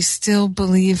means we still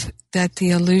believe that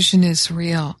the illusion is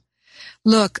real.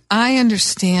 Look, I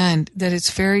understand that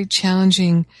it's very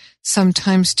challenging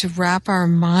sometimes to wrap our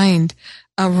mind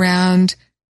around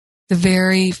the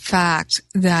very fact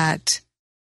that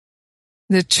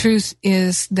the truth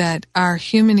is that our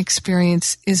human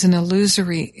experience is an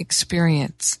illusory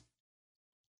experience.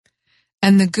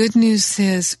 And the good news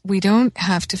is we don't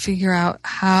have to figure out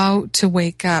how to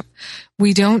wake up.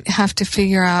 We don't have to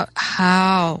figure out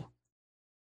how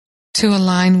to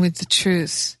align with the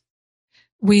truth.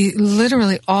 We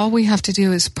literally, all we have to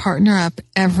do is partner up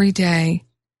every day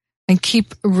and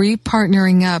keep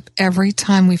repartnering up every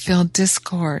time we feel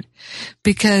discord.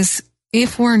 Because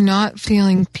if we're not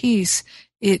feeling peace,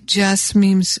 it just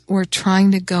means we're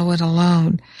trying to go it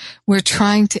alone. We're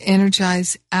trying to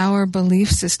energize our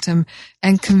belief system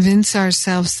and convince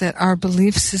ourselves that our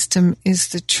belief system is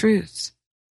the truth.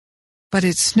 But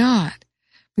it's not,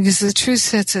 because the truth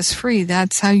sets us free.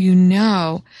 That's how you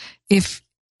know if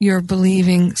you're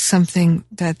believing something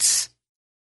that's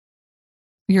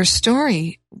your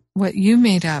story, what you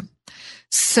made up.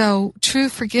 So true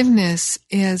forgiveness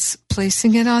is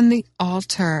placing it on the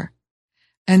altar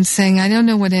and saying, I don't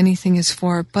know what anything is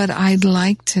for, but I'd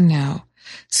like to know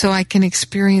so I can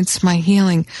experience my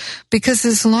healing. Because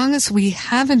as long as we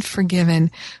haven't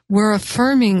forgiven, we're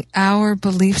affirming our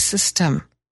belief system,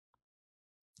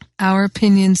 our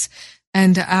opinions,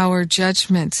 and our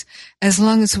judgments. As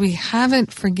long as we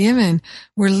haven't forgiven,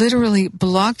 we're literally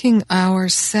blocking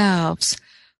ourselves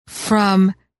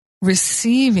from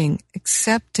receiving,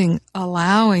 accepting,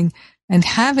 allowing, and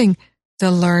having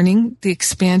the learning, the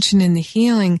expansion, and the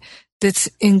healing that's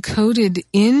encoded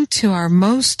into our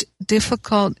most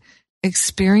difficult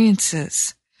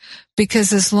experiences.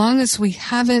 Because as long as we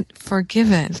haven't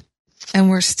forgiven and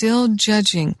we're still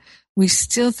judging, we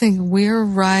still think we're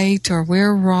right or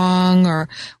we're wrong or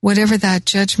whatever that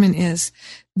judgment is,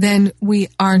 then we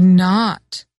are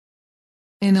not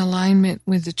in alignment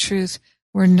with the truth.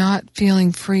 We're not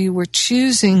feeling free. We're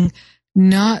choosing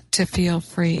not to feel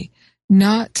free,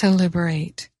 not to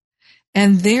liberate.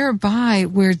 And thereby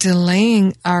we're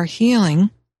delaying our healing.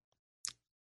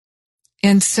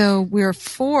 And so we're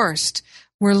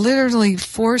literally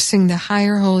forcing the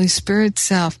higher Holy Spirit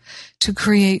self to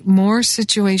create more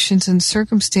situations and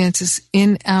circumstances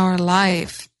in our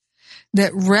life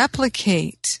that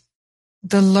replicate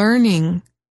the learning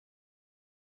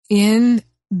in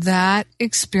that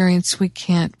experience we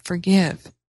can't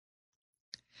forgive.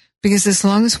 Because as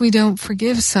long as we don't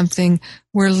forgive something,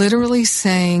 we're literally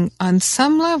saying on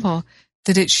some level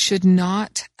that it should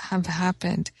not have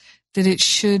happened, that it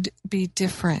should be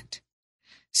different.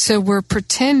 So we're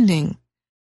pretending,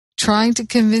 trying to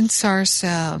convince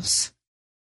ourselves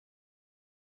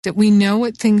that we know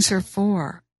what things are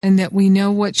for and that we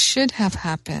know what should have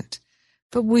happened,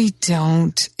 but we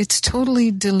don't. It's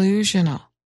totally delusional.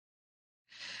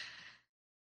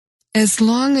 As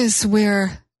long as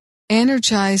we're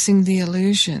energizing the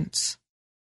illusions,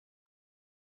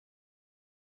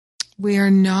 we are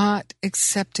not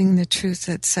accepting the truth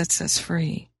that sets us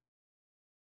free.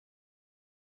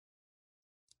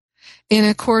 In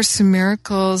A Course in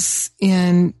Miracles,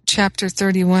 in chapter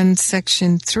 31,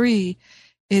 section 3,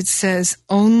 it says,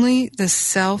 only the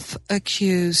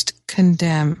self-accused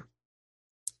condemn.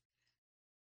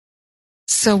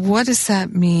 So what does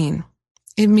that mean?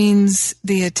 It means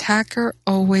the attacker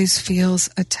always feels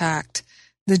attacked.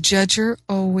 The judger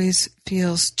always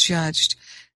feels judged.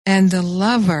 And the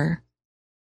lover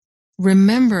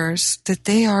remembers that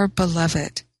they are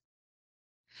beloved.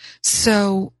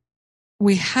 So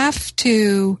we have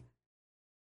to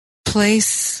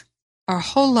place our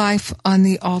whole life on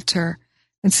the altar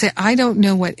and say, I don't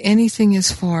know what anything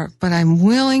is for, but I'm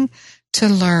willing to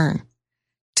learn,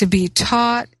 to be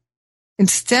taught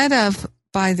instead of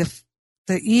by the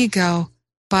ego,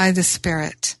 by the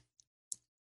Spirit.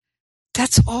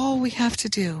 That's all we have to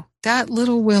do. That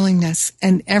little willingness,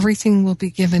 and everything will be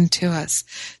given to us.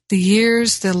 The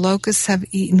years the locusts have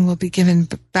eaten will be given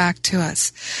back to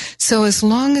us. So as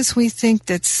long as we think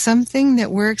that something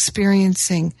that we're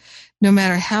experiencing, no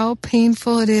matter how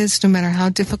painful it is, no matter how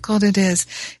difficult it is,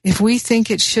 if we think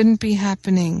it shouldn't be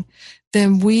happening,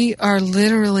 then we are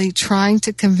literally trying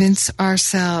to convince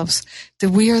ourselves that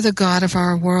we are the God of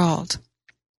our world.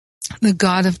 The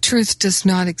God of truth does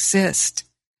not exist.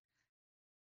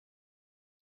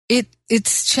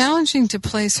 It's challenging to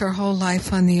place our whole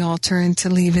life on the altar and to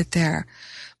leave it there.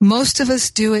 Most of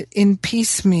us do it in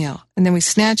piecemeal, and then we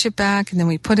snatch it back, and then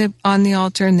we put it on the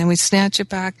altar, and then we snatch it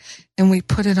back, and we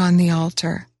put it on the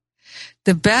altar.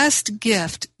 The best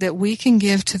gift that we can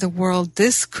give to the world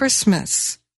this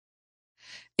Christmas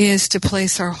is to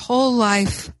place our whole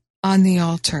life on the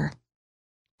altar.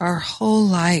 Our whole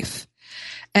life.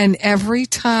 And every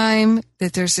time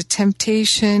that there's a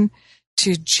temptation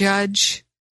to judge,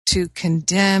 to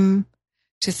condemn,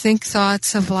 to think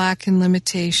thoughts of lack and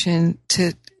limitation,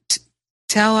 to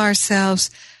tell ourselves,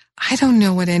 I don't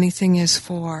know what anything is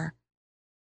for.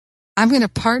 I'm going to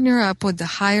partner up with the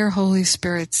higher Holy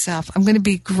Spirit self. I'm going to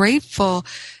be grateful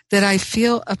that I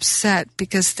feel upset,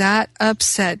 because that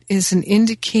upset is an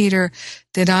indicator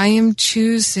that I am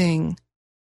choosing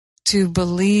to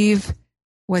believe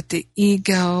what the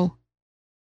ego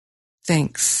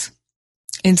thinks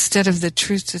instead of the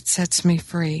truth that sets me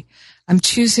free. I'm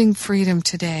choosing freedom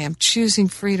today. I'm choosing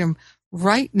freedom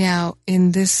right now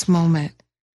in this moment,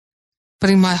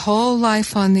 putting my whole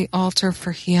life on the altar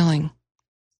for healing,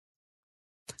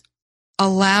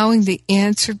 allowing the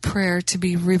answered prayer to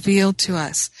be revealed to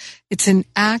us. It's an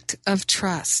act of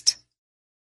trust.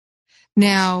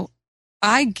 Now,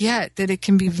 I get that it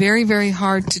can be very, very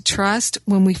hard to trust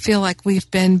when we feel like we've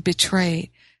been betrayed.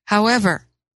 However,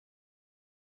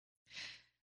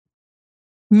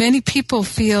 many people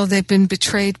feel they've been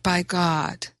betrayed by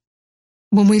God.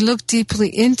 When we look deeply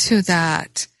into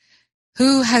that,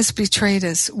 who has betrayed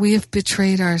us? We have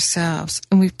betrayed ourselves,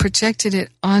 and we've projected it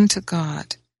onto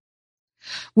God.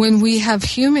 When we have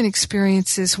human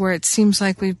experiences where it seems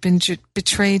like we've been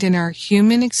betrayed in our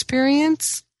human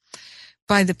experience,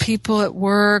 by the people at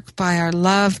work, by our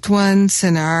loved ones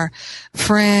and our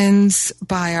friends,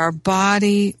 by our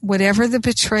body, whatever the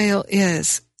betrayal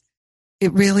is,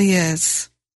 it really is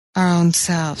our own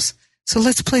selves. So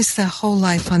let's place that whole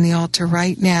life on the altar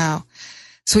right now.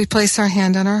 So we place our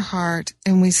hand on our heart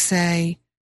and we say,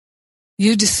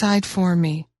 you decide for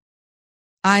me.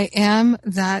 I am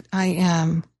that I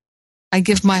am. I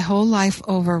give my whole life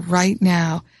over right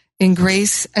now in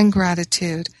grace and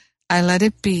gratitude. I let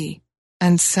it be.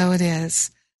 And so it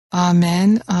is.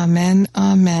 Amen, amen,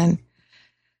 amen.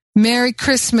 Merry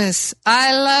Christmas.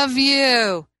 I love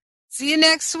you. See you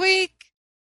next week.